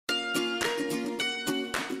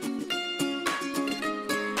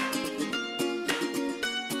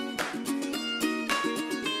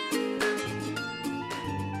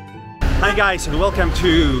Hi guys, and welcome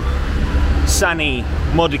to sunny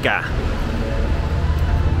Modica.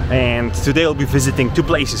 And today I'll be visiting two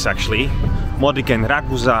places actually, Modica and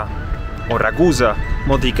Ragusa, or Ragusa,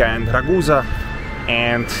 Modica and Ragusa.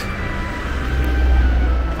 And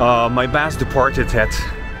my bus departed at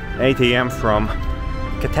 8 AM from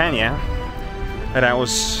Catania, and I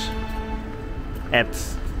was at,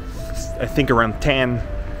 I think around 10,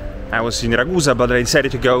 I was in Ragusa, but I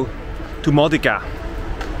decided to go to Modica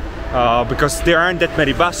because there aren't that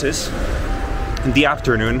many buses in the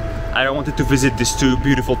afternoon. I wanted to visit these two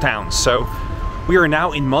beautiful towns. So we are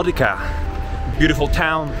now in Modica, beautiful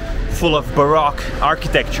town full of Baroque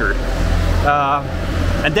architecture.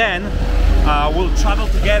 And then we'll travel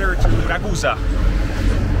together to Ragusa.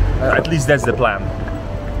 At least that's the plan.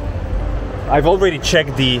 I've already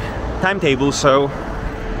checked the timetable, so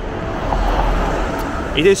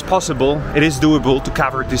it is possible, it is doable to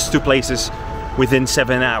cover these two places within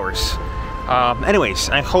 7 hours. Anyways,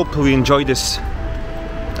 I hope we enjoy this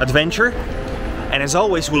adventure, and as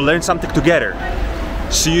always, we'll learn something together.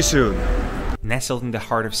 See you soon. Nestled in the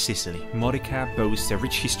heart of Sicily, Modica boasts a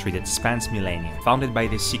rich history that spans millennia. Founded by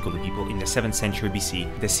the Sicily people in the 7th century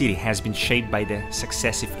BC, the city has been shaped by the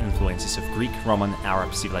successive influences of Greek, Roman,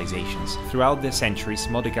 Arab civilizations. Throughout the centuries,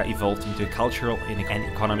 Modica evolved into a cultural and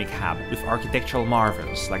economic hub, with architectural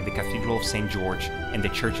marvels like the Cathedral of Saint George and the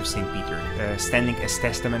Church of Saint Peter, standing as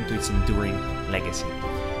testament to its enduring legacy.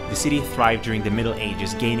 The city thrived during the Middle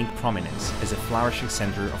Ages, gaining prominence as a flourishing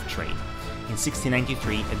center of trade. In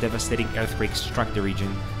 1693, a devastating earthquake struck the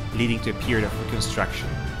region, leading to a period of reconstruction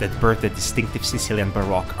that birthed the distinctive Sicilian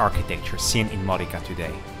Baroque architecture seen in Modica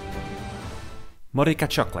today. Modica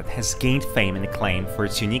chocolate has gained fame and acclaim for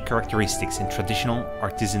its unique characteristics and traditional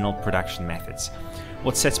artisanal production methods.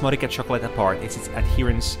 What sets Modica chocolate apart is its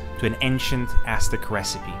adherence to an ancient Aztec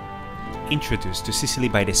recipe. Introduced to Sicily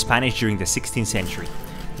by the Spanish during the 16th century,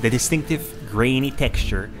 the distinctive grainy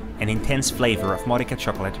texture and intense flavor of Modica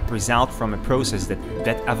chocolate result from a process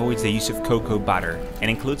that avoids the use of cocoa butter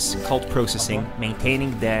and includes cold processing,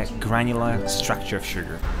 maintaining the granular structure of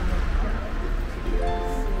sugar.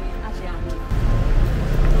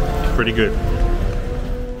 Pretty good.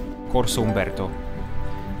 Corso Umberto.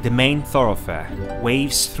 The main thoroughfare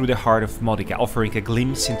waves through the heart of Modica, offering a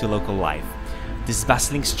glimpse into local life. This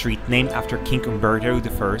bustling street, named after King Umberto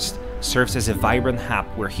I, serves as a vibrant hub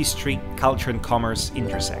where history, culture and commerce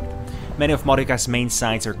intersect. Many of Modica's main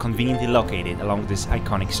sites are conveniently located along this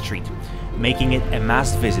iconic street, making it a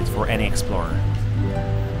must visit for any explorer.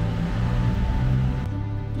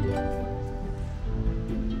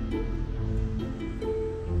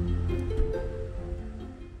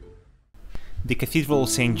 The Cathedral of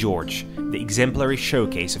Saint George, the exemplary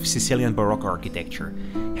showcase of Sicilian Baroque architecture,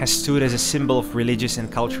 has stood as a symbol of religious and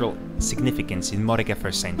cultural significance in Modica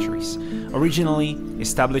for centuries. Originally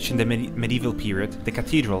established in the medieval period, the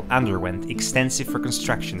cathedral underwent extensive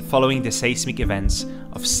reconstruction following the seismic events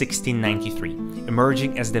of 1693,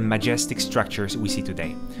 emerging as the majestic structures we see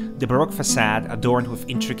today. The Baroque facade, adorned with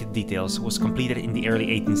intricate details, was completed in the early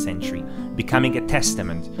 18th century, becoming a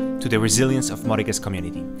testament to the resilience of Modica's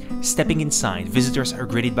community. Stepping inside, visitors are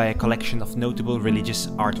greeted by a collection of notable religious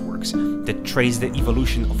artworks that trace the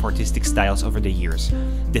evolution of artistic styles over the years.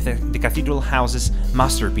 The cathedral houses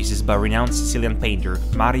masterpieces by renowned Sicilian painter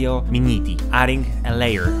Mario Migniti, adding a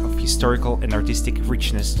layer of historical and artistic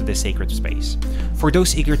richness to the sacred space. For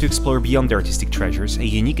those eager to explore beyond the artistic treasures, a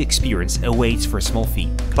unique experience awaits for a small fee.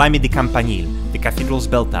 Climbing the Campanile, the cathedral's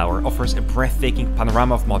bell tower, offers a breathtaking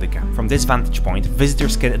panorama of Modica. From this vantage point,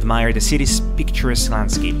 visitors can admire the city's picturesque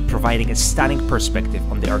landscape, providing a stunning perspective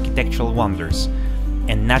on the architectural wonders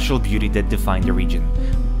and natural beauty that define the region.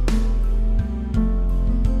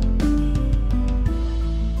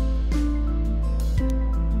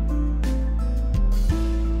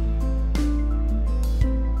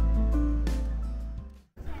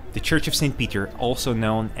 The Church of Saint Peter, also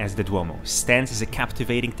known as the Duomo, stands as a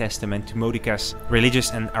captivating testament to Modica's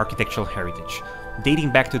religious and architectural heritage.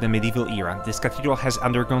 Dating back to the medieval era, this cathedral has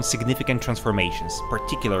undergone significant transformations,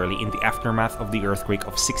 particularly in the aftermath of the earthquake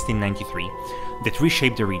of 1693 that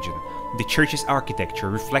reshaped the region. The church's architecture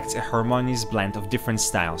reflects a harmonious blend of different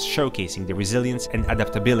styles, showcasing the resilience and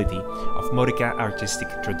adaptability of Modica artistic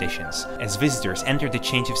traditions. As visitors enter the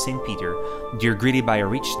Church of St. Peter, they are greeted by a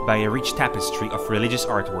rich tapestry of religious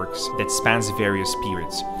artworks that spans various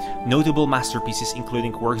periods. Notable masterpieces,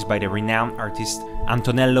 including works by the renowned artist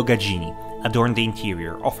Antonello Gagini, adorn the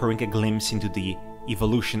interior, offering a glimpse into the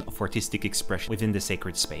evolution of artistic expression within the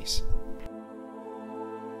sacred space.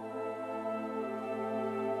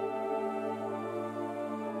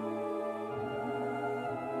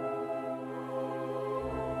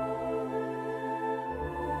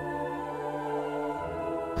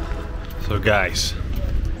 So guys,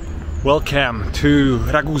 welcome to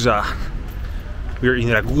Ragusa. We're in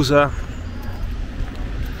Ragusa.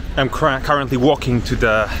 I'm currently walking to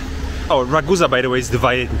the... Oh, Ragusa, by the way, is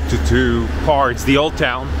divided into two parts, the old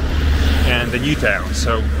town and the new town.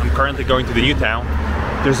 So I'm currently going to the new town.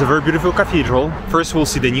 There's a very beautiful cathedral. First we'll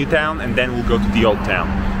see the new town and then we'll go to the old town.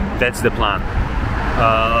 That's the plan.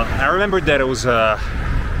 I remember that it was a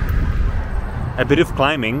bit of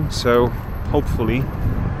climbing, so hopefully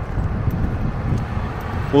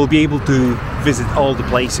we'll be able to visit all the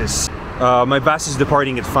places. My bus is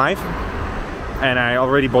departing at 5 and I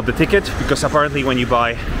already bought the ticket because apparently when you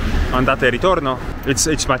buy andata e ritorno,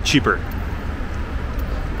 it's much cheaper.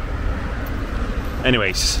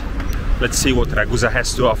 Anyways, let's see what Ragusa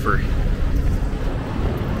has to offer.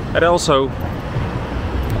 And also,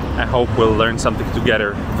 I hope we'll learn something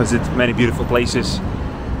together, visit many beautiful places,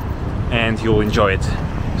 and you'll enjoy it.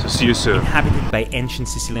 So see you soon. Inhabited by ancient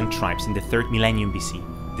Sicilian tribes in the 3rd millennium BC,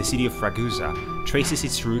 the city of Ragusa traces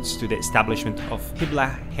its roots to the establishment of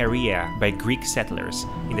Ibla area by Greek settlers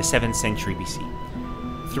in the 7th century BC.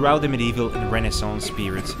 Throughout the medieval and Renaissance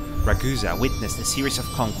periods, Ragusa witnessed a series of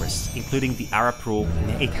conquests, including the Arab rule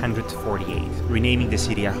in 848, renaming the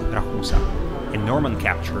city Ragusa, and Norman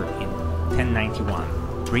capture in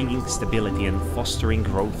 1091, bringing stability and fostering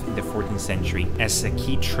growth in the 14th century as a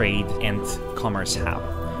key trade and commerce hub.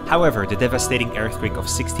 However, the devastating earthquake of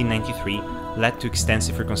 1693 led to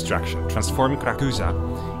extensive reconstruction, transforming Ragusa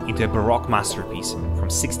into a Baroque masterpiece from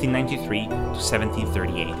 1693 to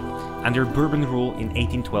 1738. Under Bourbon rule in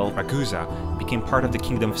 1812, Ragusa became part of the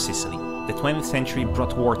Kingdom of Sicily. The 20th century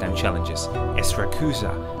brought wartime challenges, as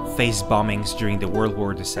Ragusa faced bombings during the World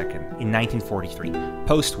War II in 1943.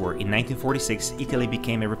 Post-war, in 1946, Italy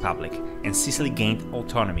became a republic, and Sicily gained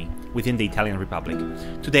autonomy within the Italian Republic.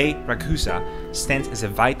 Today, Ragusa stands as a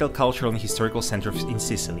vital cultural and historical center in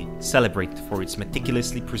Sicily, celebrated for its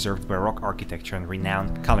meticulously preserved Baroque architecture and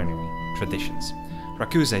renowned culinary traditions.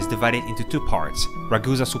 Ragusa is divided into two parts,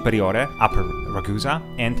 Ragusa Superiore, Upper Ragusa,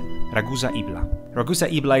 and Ragusa Ibla. Ragusa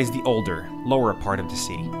Ibla is the older, lower part of the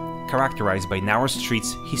city, characterized by narrow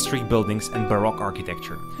streets, historic buildings, and Baroque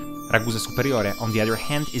architecture. Ragusa Superiore, on the other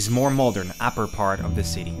hand, is more modern, upper part of the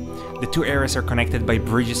city. The two areas are connected by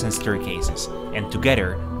bridges and staircases, and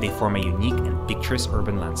together they form a unique and picturesque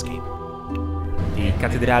urban landscape. The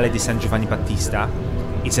Cathedral of Saint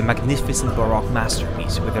George is a magnificent Baroque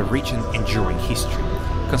masterpiece with a rich and enduring history.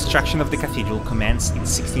 Construction of the cathedral commenced in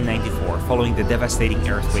 1694 following the devastating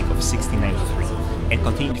earthquake of 1693 and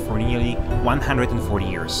continued for nearly 140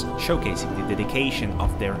 years, showcasing the dedication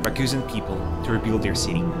of the Ragusan people to rebuild their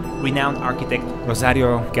city. Renowned architect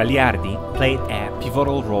Rosario Gagliardi played a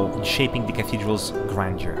pivotal role in shaping the cathedral's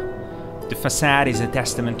grandeur. The facade is a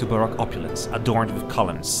testament to Baroque opulence, adorned with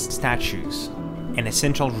columns, statues, and a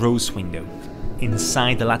central rose window.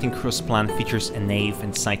 Inside, the Latin cross plan features a nave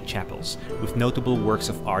and side chapels, with notable works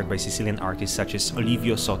of art by Sicilian artists such as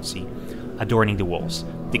Olivio Sozzi adorning the walls.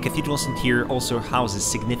 The cathedral's interior also houses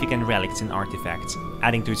significant relics and artifacts,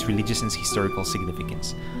 adding to its religious and historical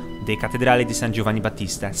significance. The Cathedral di San Giovanni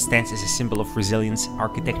Battista stands as a symbol of resilience,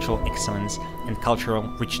 architectural excellence, and cultural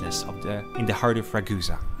richness in the heart of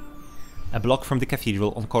Ragusa. A block from the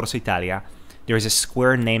cathedral on Corso Italia, there is a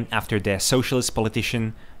square named after the socialist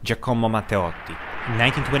politician Giacomo Matteotti. In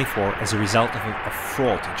 1924, as a result of a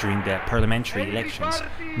fraud during the parliamentary elections,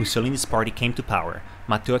 Mussolini's party came to power.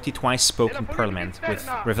 Matteotti twice spoke in parliament with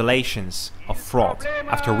revelations of fraud,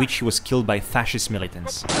 after which he was killed by fascist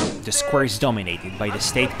militants. The square is dominated by the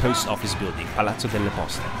state post office building, Palazzo delle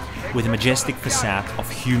Poste, with a majestic facade of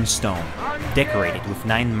hewn stone, decorated with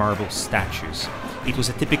 9 marble statues. It was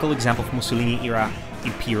a typical example of Mussolini-era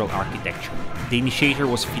imperial architecture. The initiator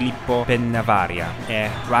was Filippo Pennavaria, a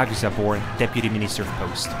Ragusa-born deputy minister of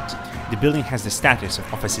post. The building has the status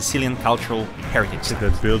of a Sicilian cultural heritage.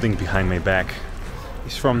 That building behind my back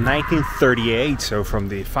is from 1938, so from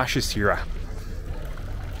the fascist era.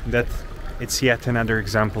 It's yet another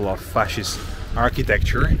example of fascist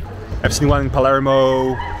architecture. I've seen one in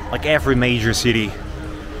Palermo, like every major city,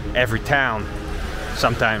 every town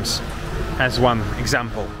sometimes has one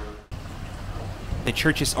example. The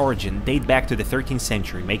church's origin date back to the 13th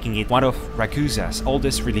century, making it one of Ragusa's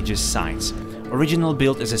oldest religious sites. Originally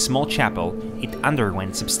built as a small chapel, it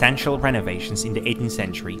underwent substantial renovations in the 18th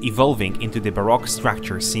century, evolving into the Baroque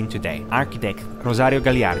structure seen today. Architect Rosario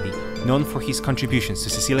Gagliardi, known for his contributions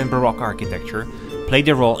to Sicilian Baroque architecture, played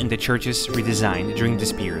a role in the church's redesign during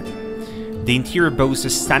this period. The interior boasts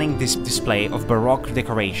a stunning display of Baroque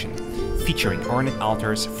decoration, featuring ornate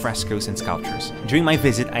altars, frescoes and sculptures. During my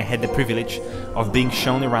visit I had the privilege of being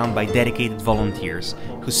shown around by dedicated volunteers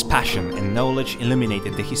whose passion and knowledge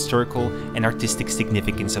illuminated the historical and artistic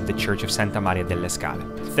significance of the Church of Santa Maria delle Scale.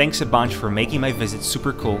 Thanks a bunch for making my visit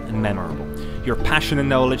super cool and memorable. Your passion and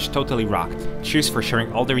knowledge totally rocked. Cheers for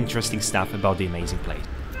sharing all the interesting stuff about the amazing place.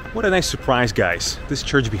 What a nice surprise, guys. This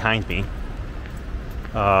church behind me,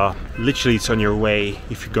 literally it's on your way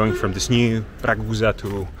if you're going from this new Ragusa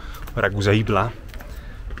to Ragusa Ibla.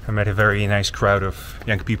 I met a very nice crowd of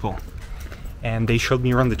young people and they showed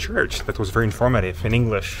me around the church. That was very informative, in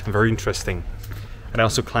English, very interesting. And I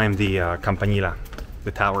also climbed the Campanile,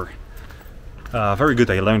 the tower. Very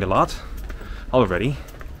good, I learned a lot already.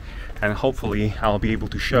 And hopefully I'll be able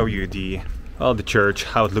to show you the church,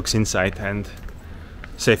 how it looks inside, and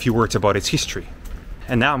say a few words about its history.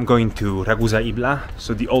 And now I'm going to Ragusa Ibla,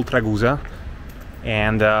 so the old Ragusa,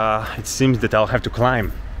 and it seems that I'll have to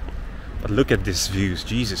climb. But look at these views,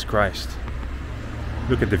 Jesus Christ.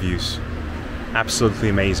 Look at the views. Absolutely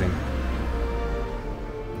amazing.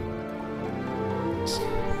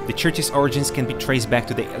 The church's origins can be traced back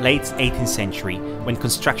to the late 18th century, when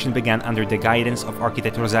construction began under the guidance of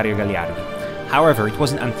architect Rosario Gagliardi. However, it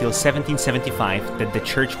wasn't until 1775 that the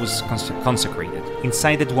church was consecrated.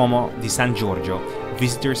 Inside the Duomo di San Giorgio,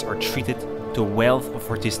 visitors are treated to a wealth of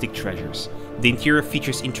artistic treasures. The interior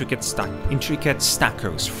features intricate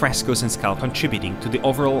stuccos, frescoes and sculptures, contributing to the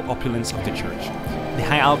overall opulence of the church. The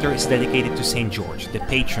high altar is dedicated to Saint George, the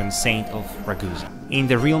patron saint of Ragusa. In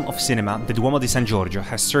the realm of cinema, the Duomo di San Giorgio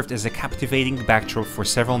has served as a captivating backdrop for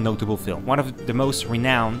several notable films. One of the most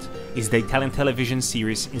renowned is the Italian television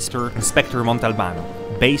series Inspector Montalbano,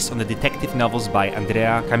 based on the detective novels by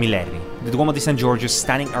Andrea Camilleri. The Duomo di San Giorgio's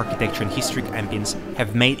stunning architecture and historic ambience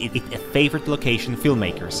have made it a favorite location for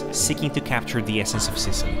filmmakers seeking to capture the essence of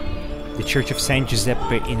Sicily. The Church of Saint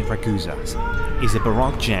Giuseppe in Ragusa is a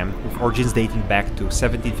Baroque gem with origins dating back to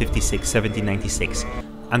 1756-1796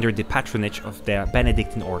 under the patronage of the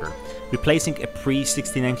Benedictine order, replacing a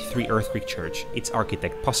pre-1693 earthquake church. Its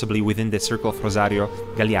architect, possibly within the circle of Rosario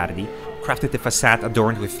Gagliardi, crafted a facade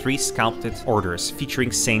adorned with 3 sculpted orders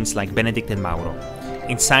featuring saints like Benedict and Mauro.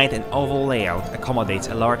 Inside, an oval layout accommodates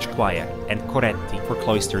a large choir and coretti for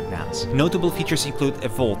cloistered nuns. Notable features include a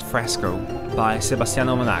vault fresco by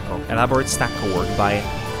Sebastiano Monaco, elaborate stucco work by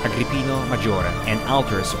Agrippino Maggiore, and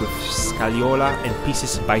altars with scagliola and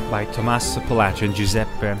pieces by Tommaso Polaccio and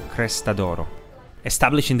Giuseppe Crestadoro.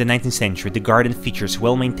 Established in the 19th century, the garden features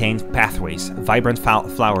well-maintained pathways, vibrant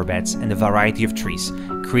flower beds, and a variety of trees,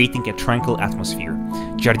 creating a tranquil atmosphere.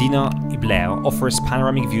 Giardino Ibleo offers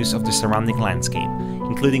panoramic views of the surrounding landscape,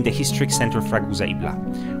 including the historic center of Ragusa Ibla.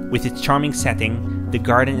 With its charming setting, the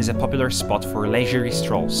garden is a popular spot for leisurely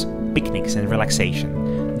strolls, picnics, and relaxation.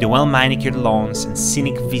 The well-manicured lawns and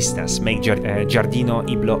scenic vistas make Giardino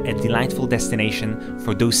Iblo a delightful destination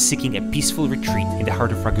for those seeking a peaceful retreat in the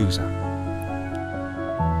heart of Ragusa.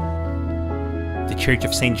 The Church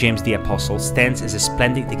of St. James the Apostle stands as a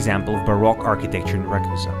splendid example of Baroque architecture in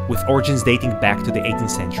Ragusa, with origins dating back to the 18th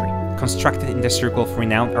century. Constructed in the circle of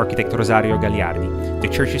renowned architect Rosario Gagliardi, the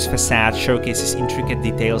church's facade showcases intricate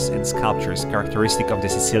details and sculptures characteristic of the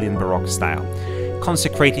Sicilian Baroque style.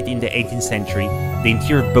 Consecrated in the 18th century, the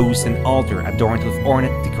interior boasts an altar adorned with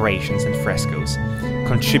ornate decorations and frescoes,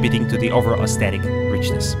 contributing to the overall aesthetic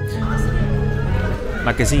richness.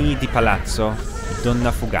 Magazzini di Palazzo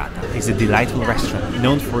Donnafugata is a delightful restaurant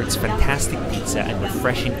known for its fantastic pizza and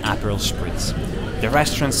refreshing Aperol spritz. The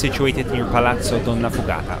restaurant, situated near Palazzo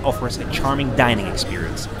Donnafugata, offers a charming dining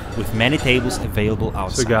experience, with many tables available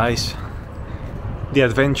outside. So guys, the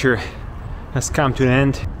adventure has come to an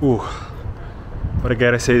end. Ooh. But I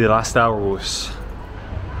gotta say, the last hour was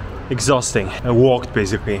exhausting. I walked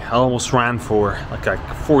basically. I almost ran for like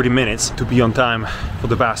 40 minutes to be on time for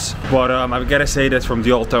the bus. But I gotta say that from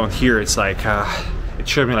the old town here, it's like it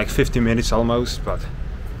showed me like 50 minutes almost, but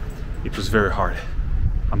it was very hard.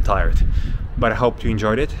 I'm tired. But I hope you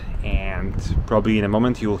enjoyed it, and probably in a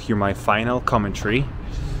moment you'll hear my final commentary.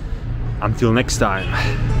 Until next time.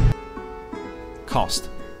 Cost: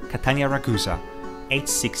 Catania Ragusa,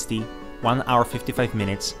 860, 1 hour 55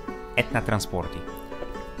 minutes, Etna Trasporti.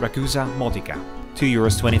 Ragusa Modica,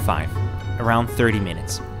 €2.25, around 30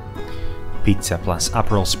 minutes. Pizza plus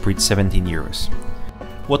Aperol Spritz, 17 euros.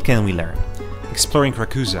 What can we learn? Exploring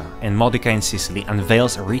Ragusa and Modica in Sicily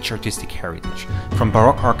unveils a rich artistic heritage, from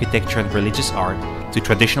Baroque architecture and religious art to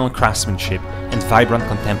traditional craftsmanship and vibrant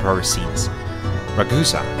contemporary scenes.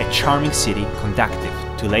 Ragusa, a charming city conducive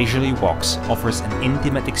to leisurely walks, offers an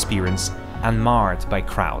intimate experience unmarred by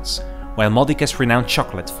crowds, while Modica's renowned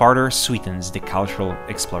chocolate further sweetens the cultural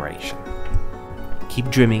exploration. Keep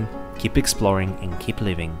dreaming, keep exploring and keep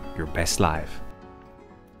living your best life.